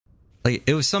Like,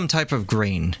 it was some type of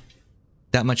grain.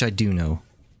 That much I do know.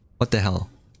 What the hell?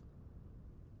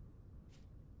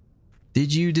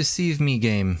 Did you deceive me,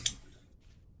 game?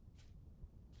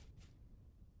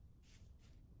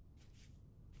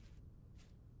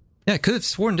 Yeah, I could have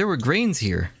sworn there were grains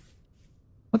here.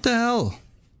 What the hell?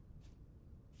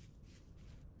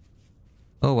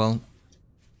 Oh well.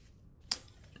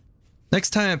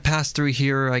 Next time I pass through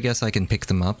here, I guess I can pick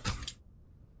them up.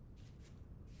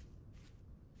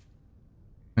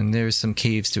 And there's some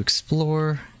caves to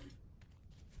explore.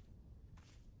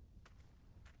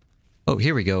 Oh,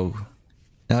 here we go.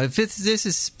 Now, if this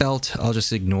is spelt, I'll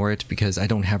just ignore it because I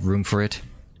don't have room for it.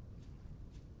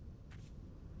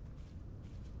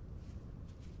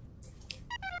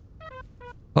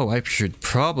 Oh, I should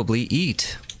probably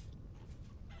eat.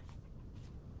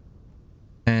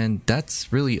 And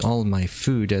that's really all my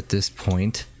food at this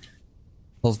point.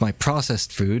 All of my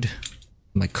processed food.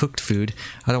 My cooked food.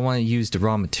 I don't want to use the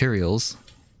raw materials.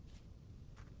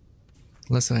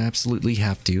 Unless I absolutely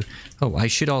have to. Oh, I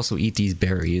should also eat these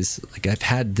berries. Like, I've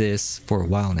had this for a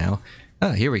while now.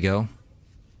 Ah, here we go.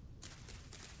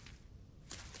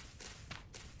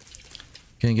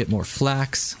 Gonna get more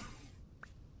flax.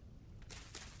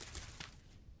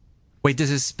 Wait, this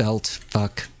is spelt.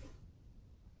 Fuck.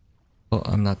 Oh,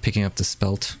 I'm not picking up the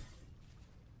spelt.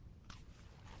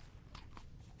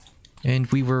 And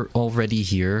we were already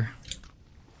here.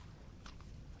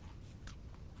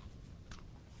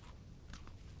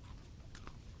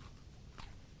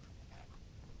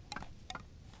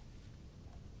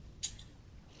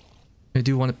 I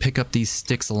do want to pick up these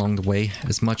sticks along the way,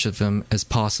 as much of them as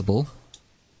possible.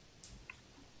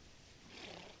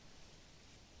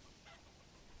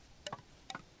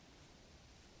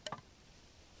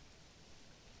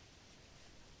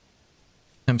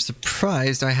 I'm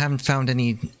surprised I haven't found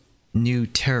any new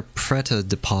terra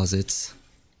deposits.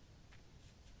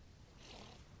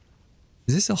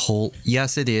 Is this a hole?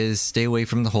 Yes, it is. Stay away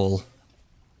from the hole.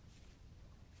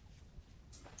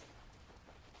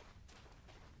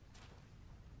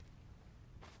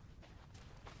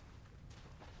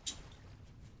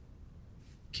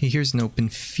 Okay, here's an open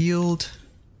field.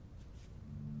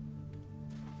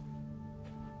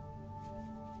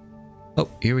 Oh,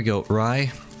 here we go.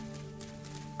 Rye.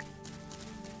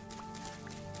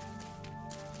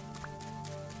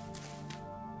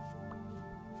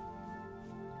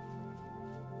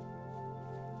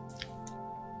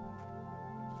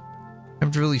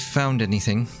 Haven't really found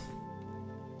anything.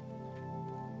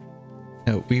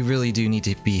 No, we really do need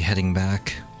to be heading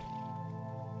back.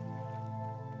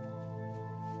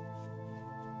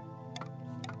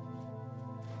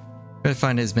 Try to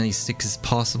find as many sticks as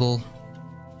possible.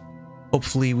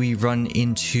 Hopefully we run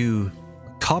into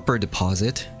a copper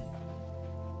deposit.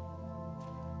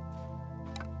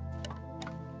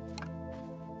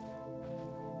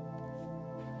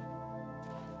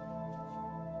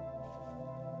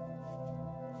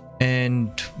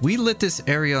 And we lit this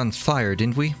area on fire,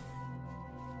 didn't we?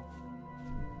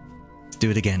 Let's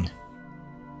do it again.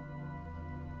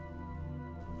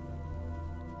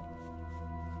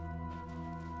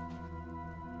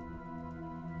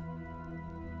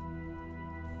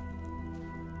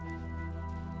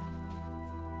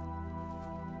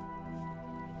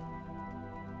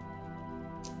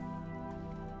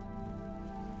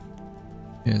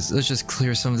 Yes, let's just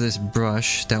clear some of this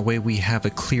brush. That way we have a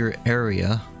clear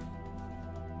area.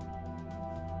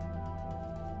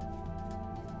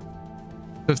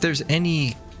 So if there's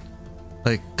any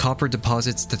like copper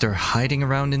deposits that are hiding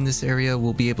around in this area,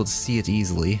 we'll be able to see it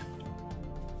easily.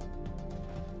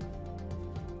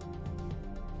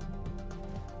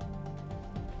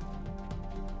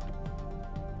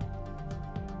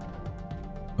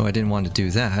 Oh, I didn't want to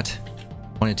do that.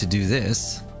 I wanted to do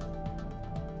this.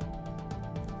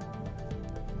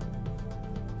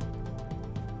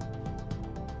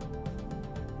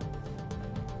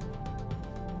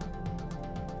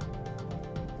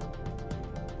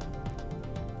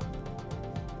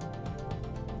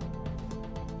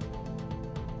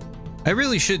 I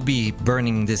really should be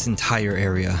burning this entire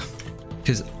area,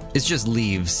 because it's just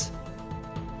leaves.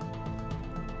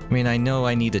 I mean, I know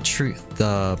I need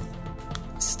the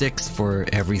sticks for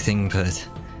everything, but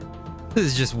this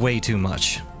is just way too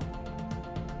much.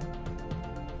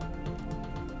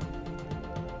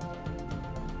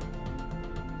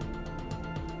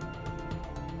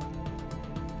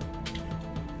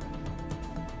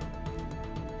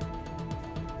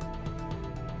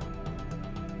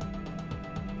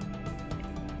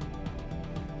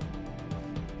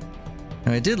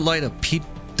 I did light a peat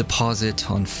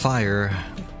deposit on fire.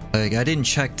 Like, I didn't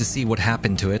check to see what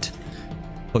happened to it.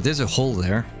 Oh, there's a hole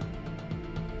there.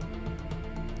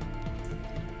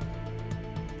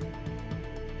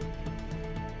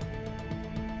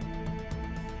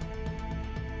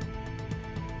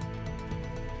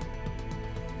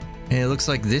 And it looks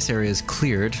like this area is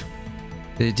cleared.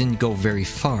 But it didn't go very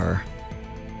far.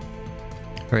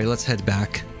 Alright, let's head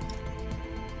back.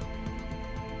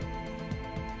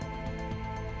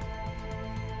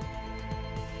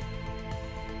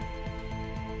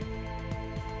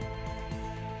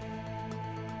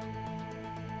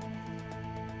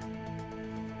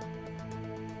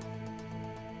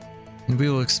 And we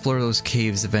will explore those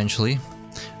caves eventually.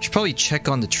 Should probably check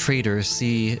on the trader,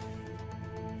 see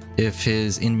if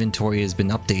his inventory has been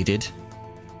updated.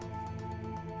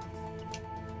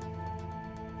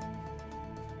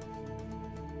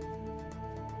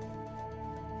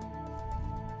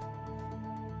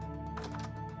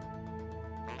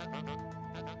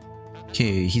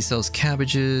 Okay, he sells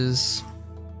cabbages.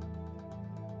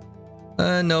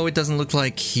 No, it doesn't look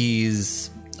like he's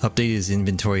updated his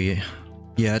inventory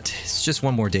yet. It's just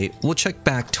one more day. We'll check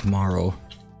back tomorrow.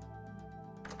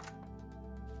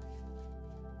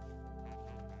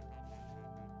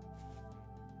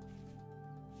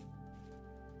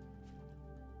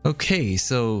 Okay,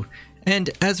 so, and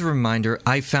as a reminder,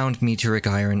 I found meteoric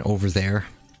iron over there.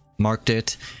 Marked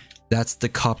it. That's the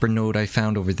copper node I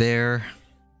found over there.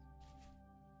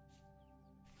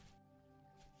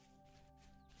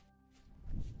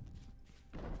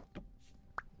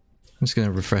 I'm just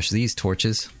gonna refresh these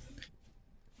torches.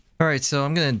 Alright, so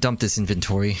I'm gonna dump this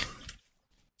inventory.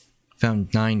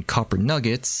 Found 9 copper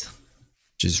nuggets,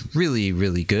 which is really,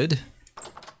 really good.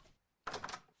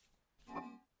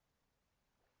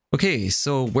 Okay,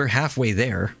 so we're halfway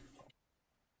there.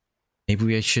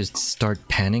 Maybe I should start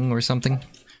panning or something.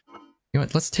 You know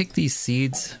what, let's take these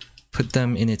seeds, put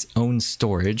them in its own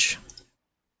storage.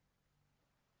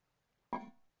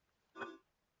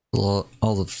 All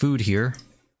the food here.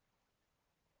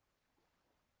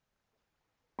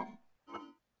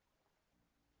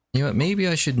 You know what, maybe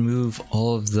I should move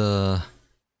all of the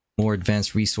more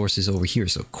advanced resources over here.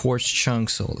 So quartz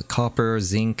chunks, all the copper,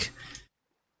 zinc,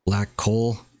 black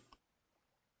coal.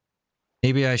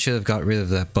 Maybe I should have got rid of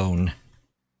that bone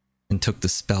and took the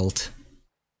spelt.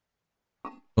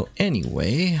 Well,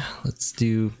 anyway, let's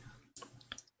do...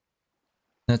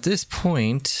 At this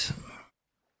point...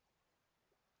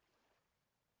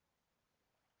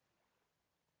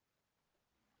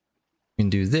 we can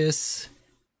do this.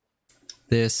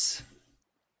 This,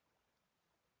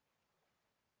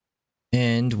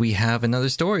 and we have another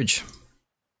storage.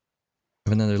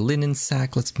 We have another linen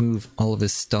sack. Let's move all of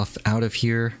this stuff out of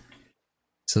here.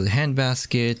 So the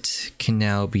handbasket can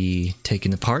now be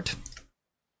taken apart.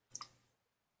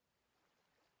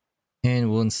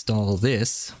 And we'll install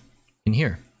this in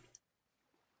here.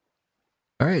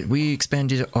 Alright, we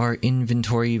expanded our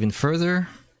inventory even further.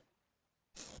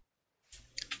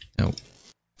 Now,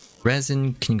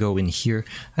 resin can go in here.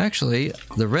 Actually,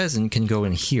 the resin can go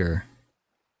in here.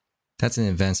 That's an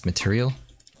advanced material.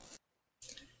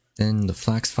 Then the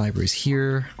flax fiber is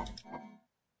here.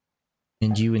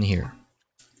 And you in here.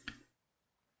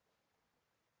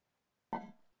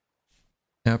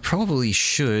 Now, I probably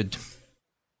should...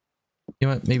 You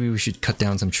know what? Maybe we should cut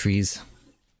down some trees.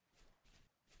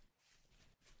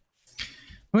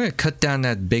 I'm gonna cut down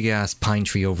that big ass pine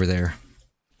tree over there.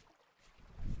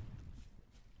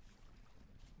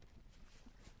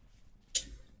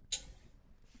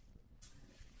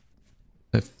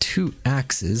 I have 2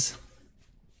 axes.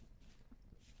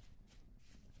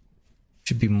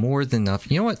 Should be more than enough.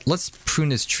 You know what? Let's prune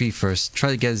this tree first. Try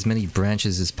to get as many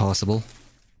branches as possible.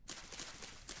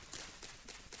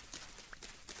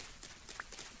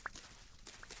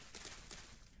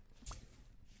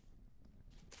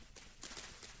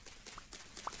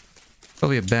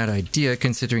 Probably a bad idea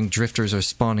considering drifters are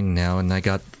spawning now and I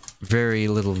got very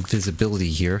little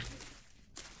visibility here.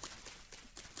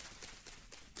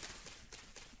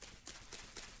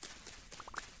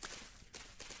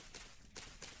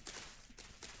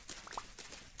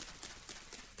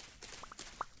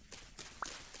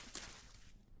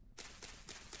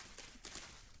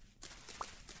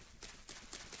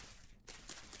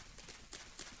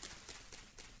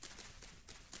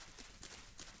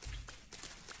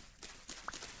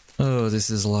 Oh, this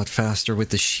is a lot faster with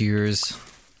the shears.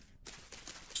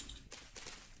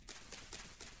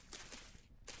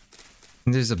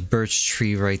 There's a birch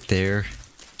tree right there,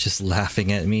 just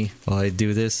laughing at me while I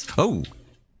do this. Oh!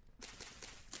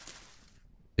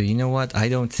 So you know what? I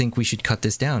don't think we should cut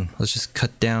this down. Let's just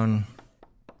cut down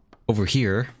over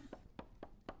here.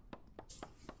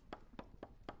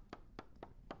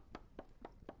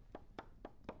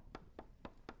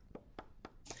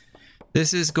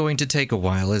 This is going to take a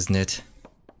while, isn't it?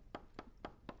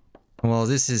 While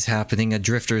this is happening, a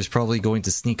drifter is probably going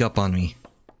to sneak up on me.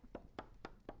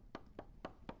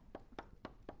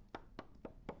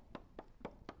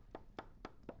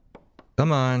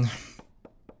 Come on.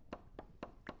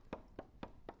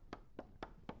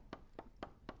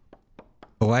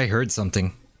 Oh, I heard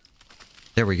something.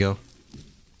 There we go.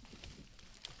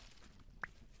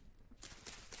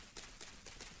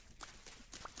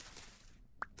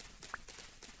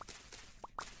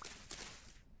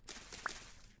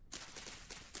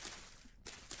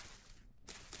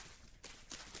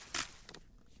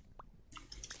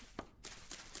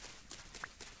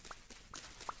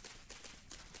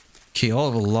 Okay,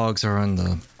 all the logs are on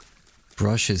the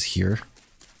brushes here.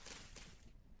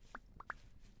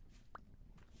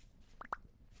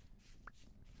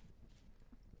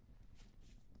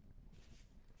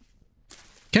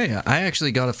 Okay, I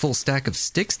actually got a full stack of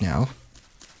sticks now.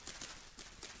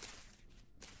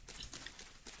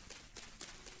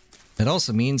 That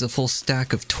also means a full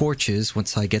stack of torches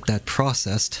once I get that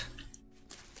processed.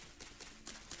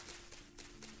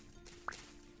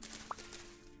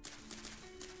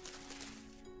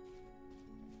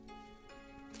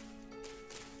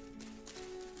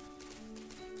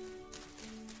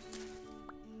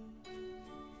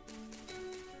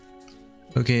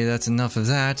 Okay, that's enough of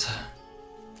that.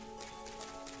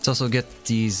 Let's also get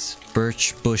these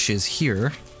birch bushes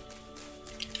here.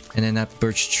 And then that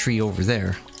birch tree over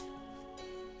there.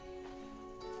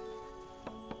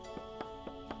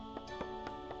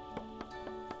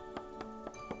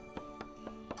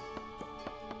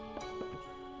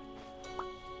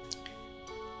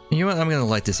 You know what? I'm gonna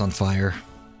light this on fire.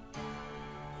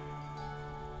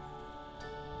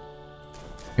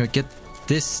 You know, get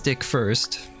this stick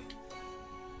first.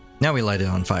 Now we light it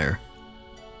on fire.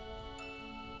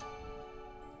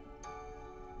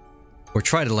 Or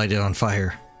try to light it on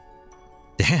fire.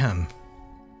 Damn.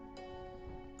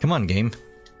 Come on, game.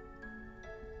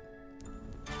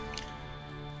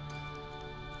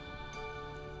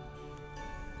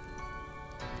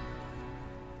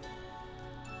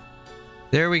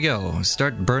 There we go.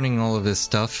 Start burning all of this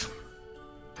stuff.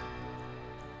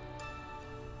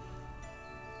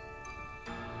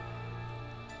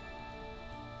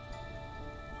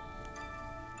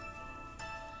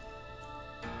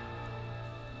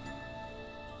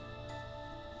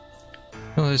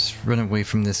 Well, let's run away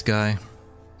from this guy.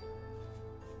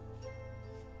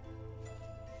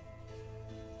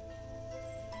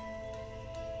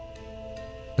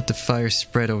 Let the fire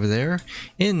spread over there.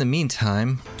 In the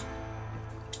meantime,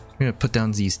 I'm gonna put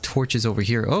down these torches over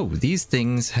here. Oh, these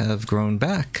things have grown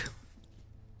back.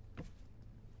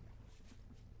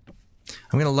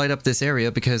 I'm gonna light up this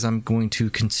area because I'm going to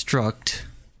construct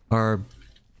our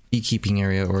beekeeping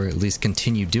area, or at least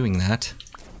continue doing that.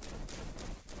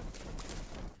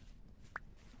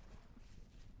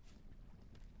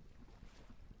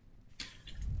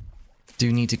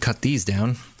 Do need to cut these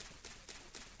down.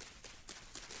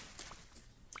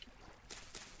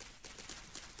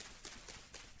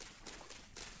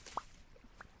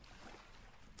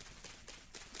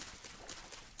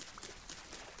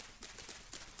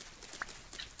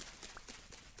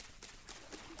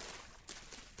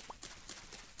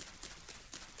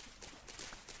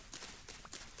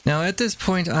 Now at this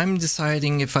point I'm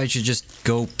deciding if I should just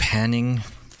go panning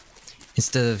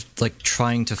instead of like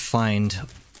trying to find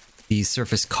the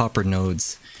surface copper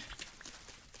nodes.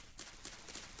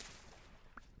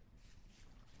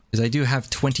 Because I do have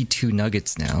 22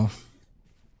 nuggets now.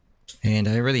 And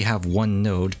I already have one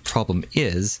node. Problem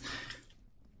is,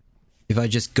 if I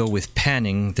just go with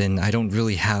panning, then I don't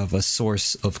really have a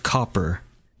source of copper.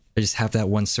 I just have that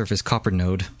one surface copper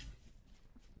node. I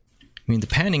mean, the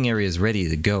panning area is ready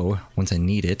to go once I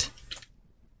need it.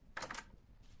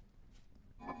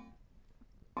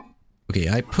 Okay,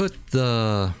 I put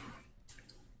the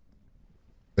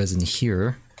resin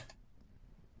here.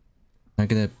 I'm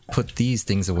gonna put these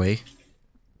things away.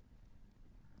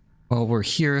 While we're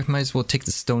here, might as well take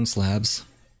the stone slabs.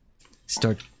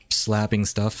 Start slabbing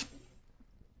stuff.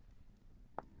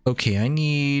 Okay, I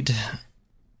need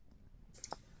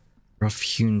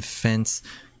rough-hewn fence.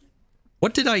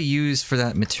 What did I use for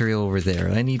that material over there?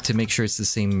 I need to make sure it's the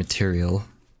same material,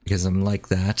 because I'm like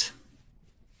that.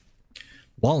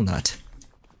 Walnut.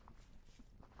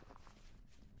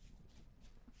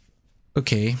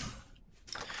 Okay.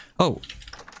 Oh.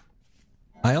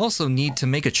 I also need to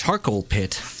make a charcoal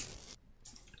pit.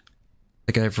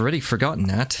 Like, I've already forgotten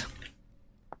that.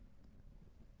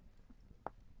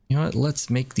 You know what? Let's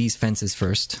make these fences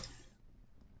first.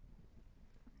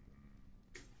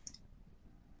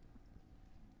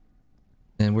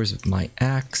 And where's my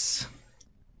axe?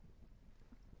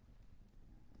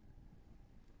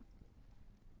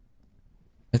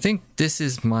 I think this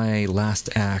is my last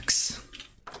axe.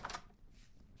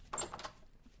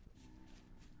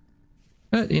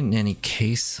 But in any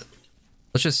case,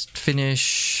 let's just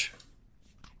finish...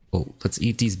 Well, let's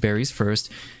eat these berries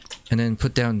first, and then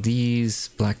put down these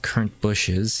black currant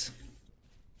bushes.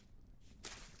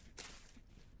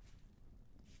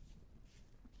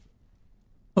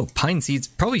 Oh, pine seeds.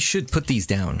 Probably should put these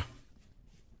down.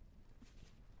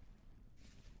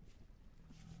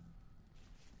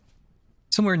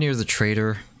 Somewhere near the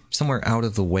trader. Somewhere out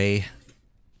of the way.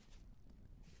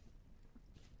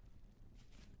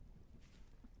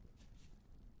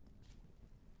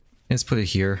 Let's put it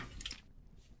here.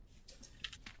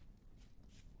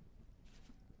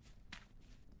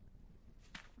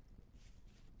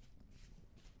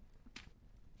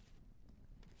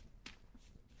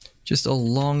 Just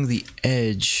along the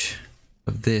edge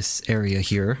of this area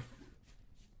here.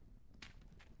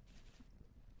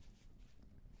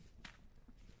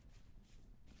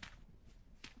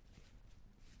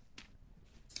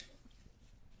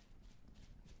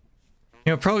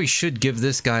 You know, probably should give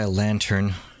this guy a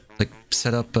lantern. Like,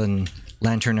 set up a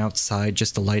lantern outside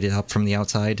just to light it up from the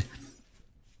outside.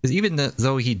 Because even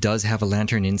though he does have a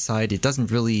lantern inside, it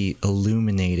doesn't really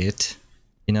illuminate it,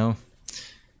 you know?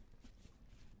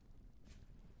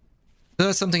 So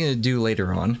that's something to do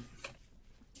later on.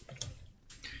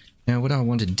 Now what I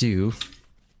want to do...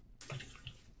 I'm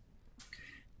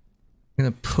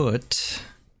gonna put...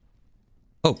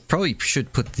 Oh, probably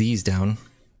should put these down.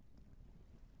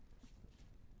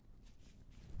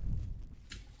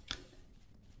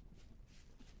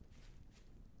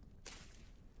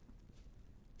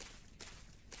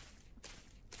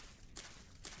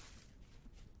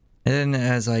 And then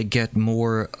as I get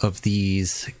more of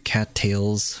these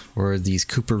cattails or these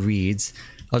Cooper reeds,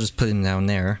 I'll just put them down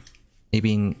there.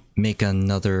 Maybe make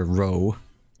another row.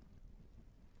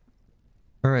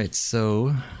 Alright,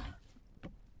 so...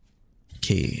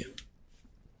 Okay.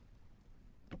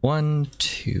 1,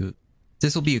 2...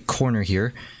 This will be a corner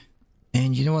here.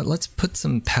 And you know what? Let's put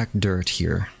some packed dirt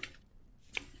here.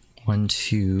 1,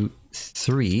 2,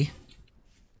 3...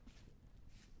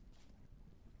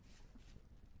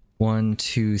 1,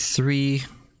 2, 3.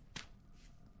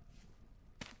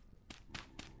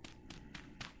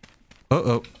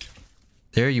 Uh-oh.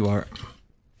 There you are.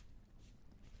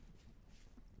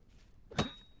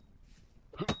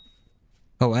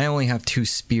 Oh, I only have 2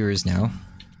 spears now.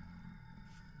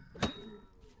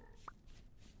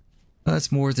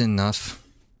 That's more than enough.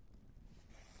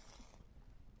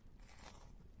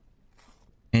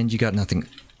 And you got nothing.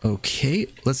 Okay,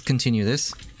 let's continue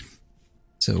this.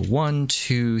 So 1,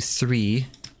 2, 3.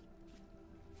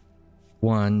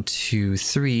 1, 2,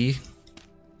 3.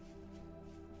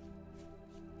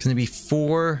 It's gonna be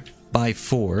 4 by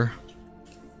 4.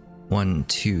 1,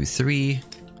 2, 3.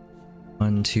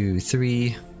 1, 2,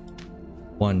 3.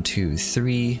 1, 2,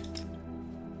 3.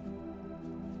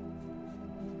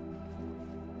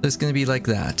 It's gonna be like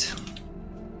that.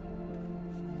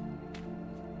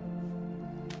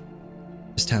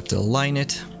 Just have to align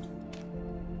it.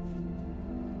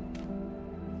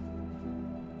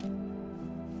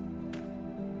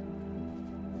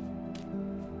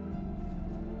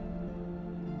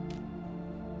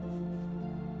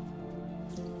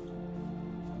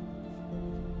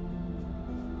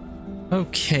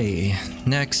 Okay,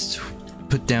 next,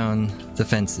 put down the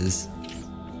fences.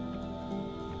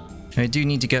 I do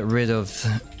need to get rid of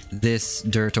this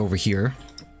dirt over here.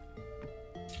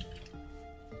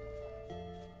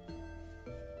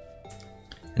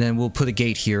 And then we'll put a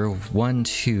gate here, 1,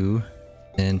 2,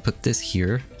 and put this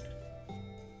here.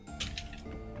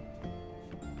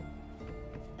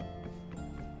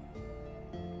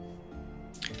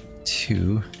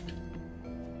 Two.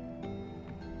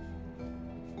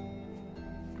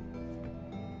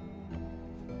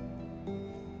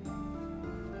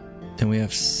 Then we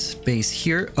have space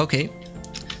here. Okay,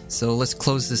 so let's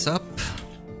close this up.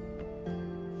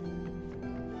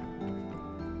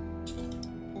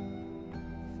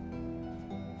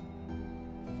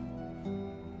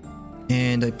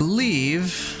 And I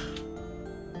believe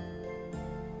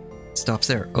it stops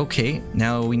there. Okay,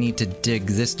 now we need to dig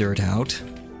this dirt out.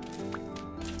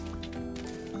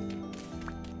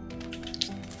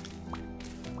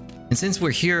 And since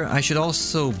we're here, I should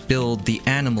also build the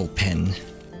animal pen.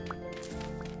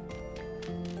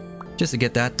 Just to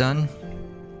get that done.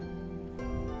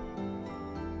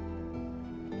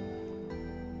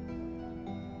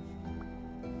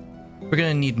 We're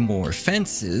gonna need more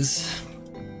fences.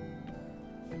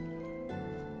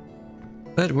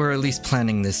 But we're at least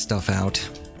planning this stuff out.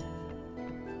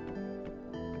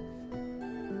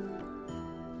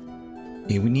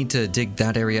 Okay, we need to dig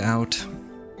that area out.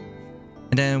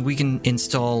 And then we can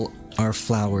install our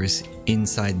flowers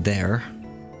inside there.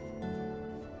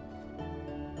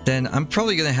 then I'm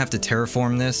probably gonna have to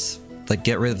terraform this, like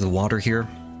get rid of the water here.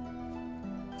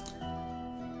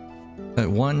 But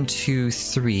 1, 2,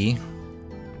 3.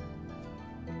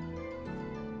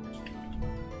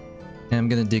 And I'm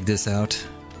gonna dig this out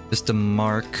just to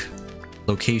mark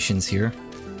locations here.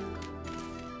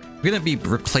 We're gonna be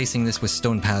replacing this with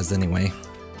stone paths anyway.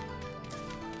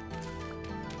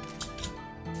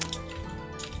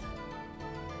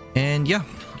 And yeah.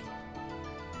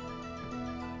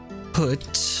 Put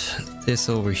this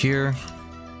over here.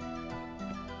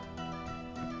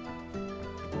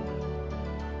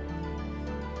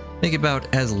 Make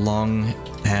about as long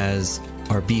as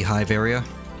our beehive area.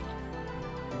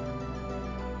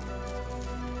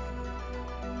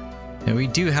 And we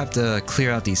do have to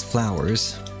clear out these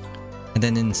flowers and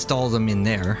then install them in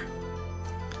there.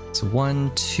 So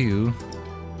 1, 2.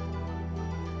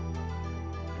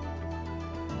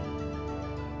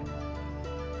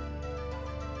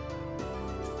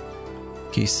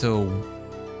 Okay, so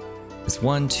it's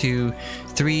 1, 2,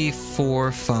 3,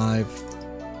 4, 5,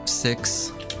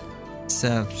 6,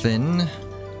 7,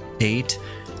 8,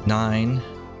 9,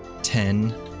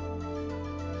 10,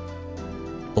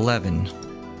 11.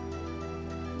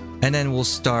 And then we'll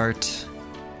start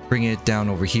bringing it down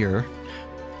over here.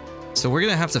 So we're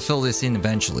gonna have to fill this in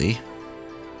eventually.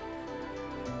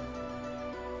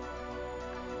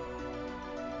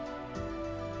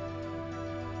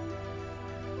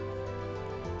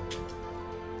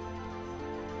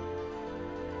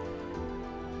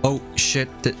 Oh shit,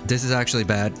 this is actually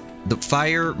bad. The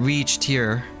fire reached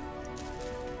here.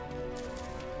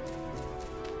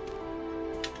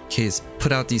 Okay, let's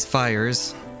put out these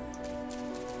fires.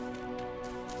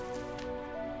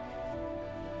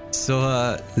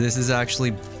 So, this is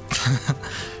actually...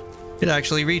 it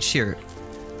actually reached here.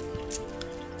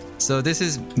 So this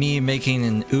is me making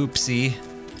an oopsie.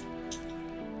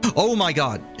 Oh my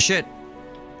god, shit.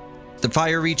 The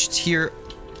fire reached here.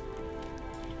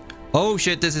 Oh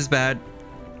shit, this is bad.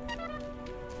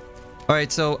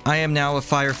 Alright, so I am now a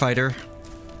firefighter.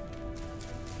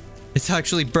 It's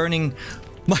actually burning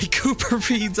my Cooper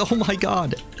reeds. Oh my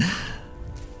god.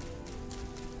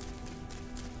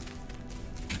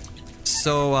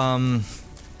 So,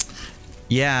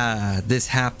 yeah, this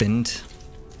happened.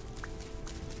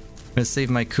 I'm gonna save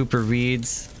my Cooper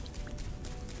reeds.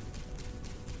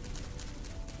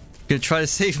 Gonna try to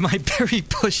save my berry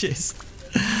bushes.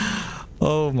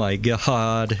 Oh my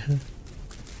god.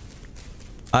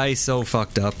 I so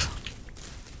fucked up.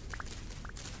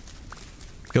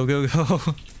 Go, go, go.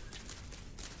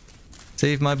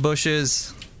 Save my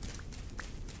bushes.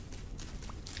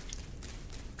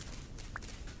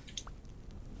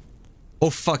 Oh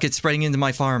fuck, it's spreading into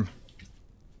my farm.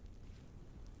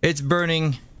 It's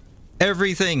burning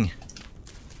everything.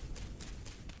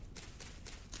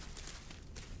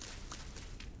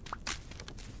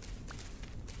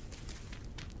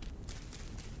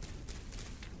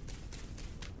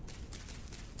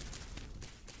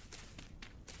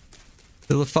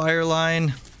 Build a fire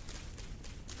line.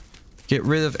 Get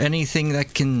rid of anything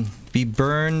that can be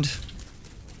burned.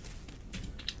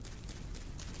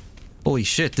 Holy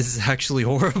shit, this is actually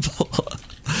horrible.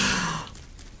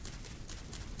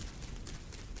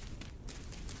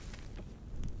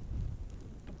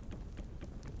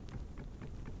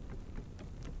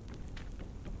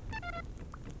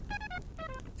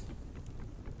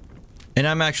 And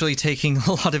I'm actually taking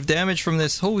a lot of damage from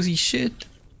this. Holy shit.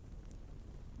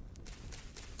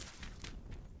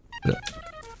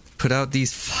 Put out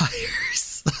these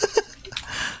fires.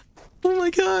 Oh my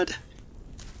god.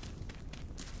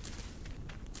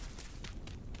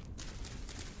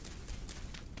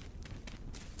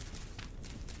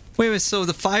 Wait a minute, so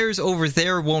the fires over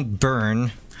there won't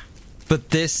burn,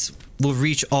 but this will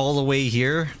reach all the way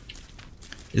here?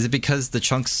 Is it because the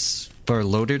chunks are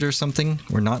loaded or something?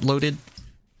 Or not loaded?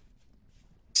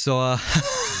 So,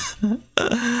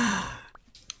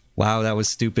 wow, that was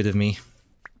stupid of me.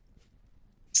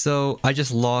 So, I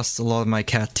just lost a lot of my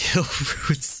cattail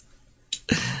roots.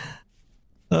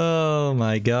 Oh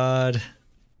my god.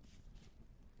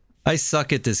 I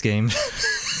suck at this game.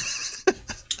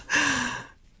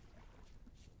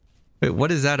 Wait,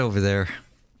 what is that over there?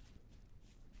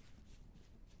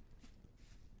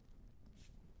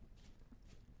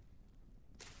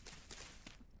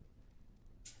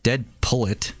 Dead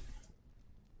pullet?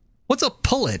 What's a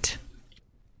pullet?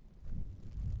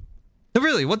 No,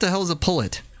 really, what the hell is a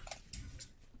pullet?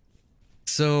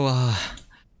 So,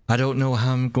 I don't know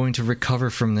how I'm going to recover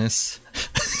from this.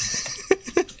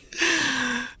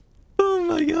 Oh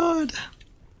my god.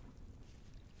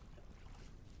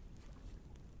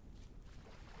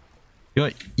 You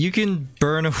know what? You can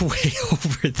burn away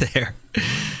over there.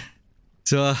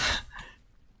 So,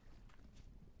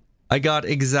 I got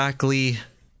exactly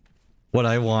what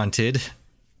I wanted.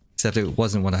 Except it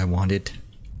wasn't what I wanted.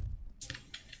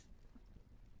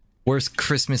 Worst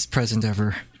Christmas present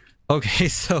ever. Okay,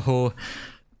 so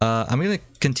I'm gonna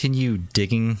continue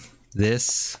digging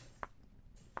this.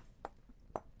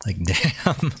 Like,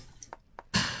 damn.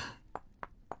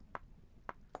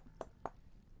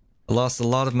 I lost a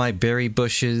lot of my berry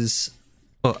bushes.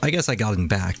 Well, I guess I got them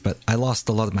back, but I lost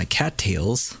a lot of my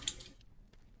cattails.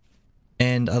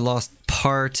 And I lost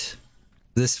part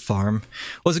this farm.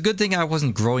 Well, it's a good thing I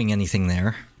wasn't growing anything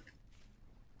there.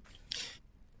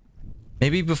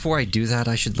 Maybe before I do that,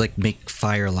 I should, like, make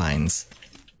fire lines.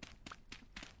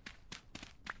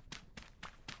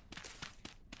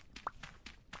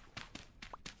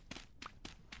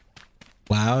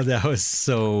 Wow, that was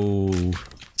so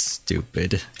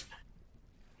stupid.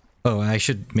 Oh, I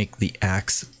should make the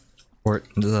axe or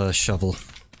the shovel.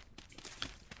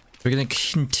 We're gonna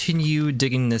continue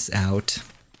digging this out.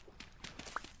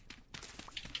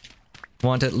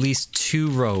 Want at least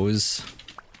 2 rows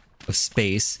of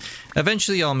space.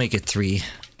 Eventually I'll make it 3,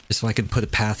 just so I can put a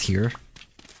path here.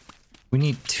 We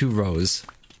need 2 rows.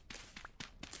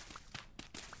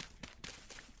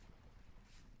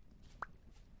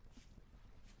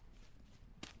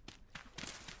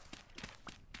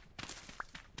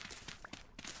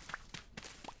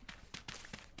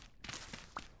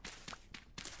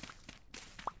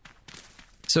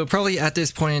 So probably at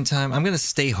this point in time, I'm gonna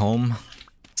stay home,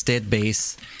 stay at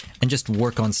base, and just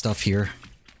work on stuff here.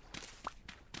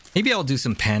 Maybe I'll do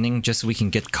some panning just so we can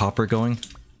get copper going.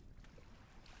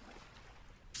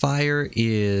 Fire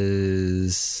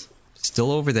is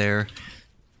still over there.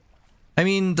 I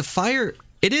mean, the fire,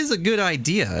 it is a good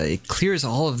idea. It clears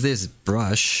all of this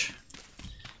brush.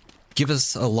 Give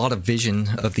us a lot of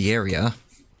vision of the area.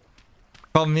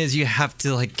 Problem is you have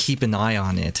to, like, keep an eye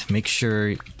on it. Make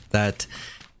sure that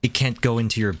it can't go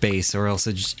into your base, or else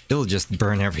it'll just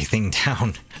burn everything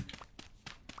down.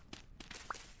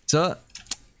 So,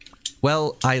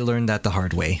 well, I learned that the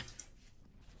hard way.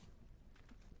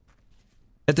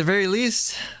 At the very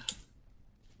least,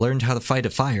 learned how to fight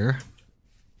a fire.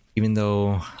 Even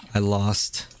though I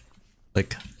lost,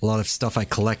 like, a lot of stuff I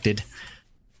collected.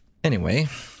 Anyway.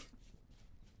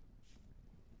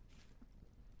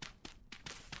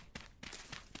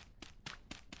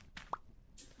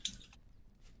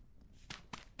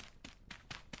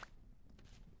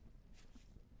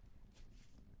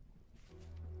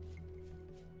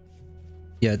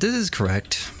 Yeah, this is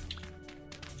correct.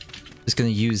 Just gonna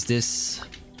use this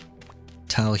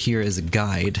tile here as a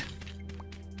guide.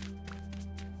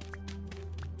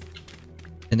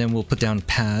 And then we'll put down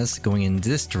paths going in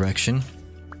this direction.